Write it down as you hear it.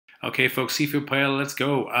Okay, folks, seafood paella, let's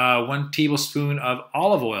go. 1 tablespoon of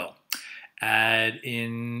olive oil. Add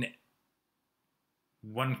in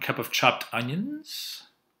 1 cup of chopped onions.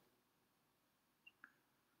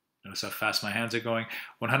 Notice how fast my hands are going.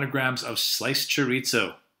 100 grams of sliced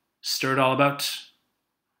chorizo. Stir it all about.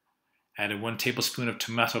 Add in 1 tablespoon of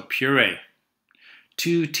tomato puree.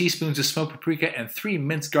 2 teaspoons of smoked paprika and 3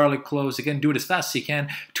 minced garlic cloves. Again, do it as fast as you can.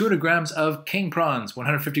 200 grams of king prawns.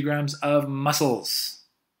 150 grams of mussels.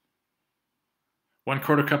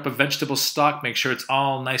 1/4 cup of vegetable stock. Make sure it's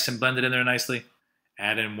all nice and blended in there nicely.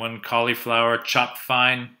 Add in 1 cauliflower, chopped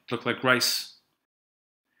fine, look like rice.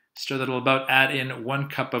 Stir that all about. Add in 1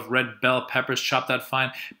 cup of red bell peppers, chop that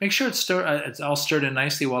fine. Make sure it's all stirred in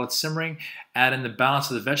nicely while it's simmering. Add in the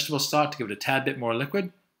balance of the vegetable stock to give it a tad bit more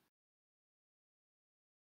liquid.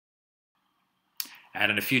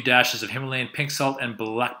 Add in a few dashes of Himalayan pink salt and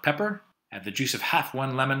black pepper. Add the juice of half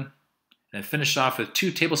 1 lemon. And then finish off with 2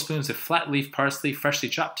 tablespoons of flat leaf parsley, freshly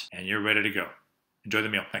chopped, and you're ready to go. Enjoy the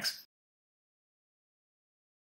meal. Thanks.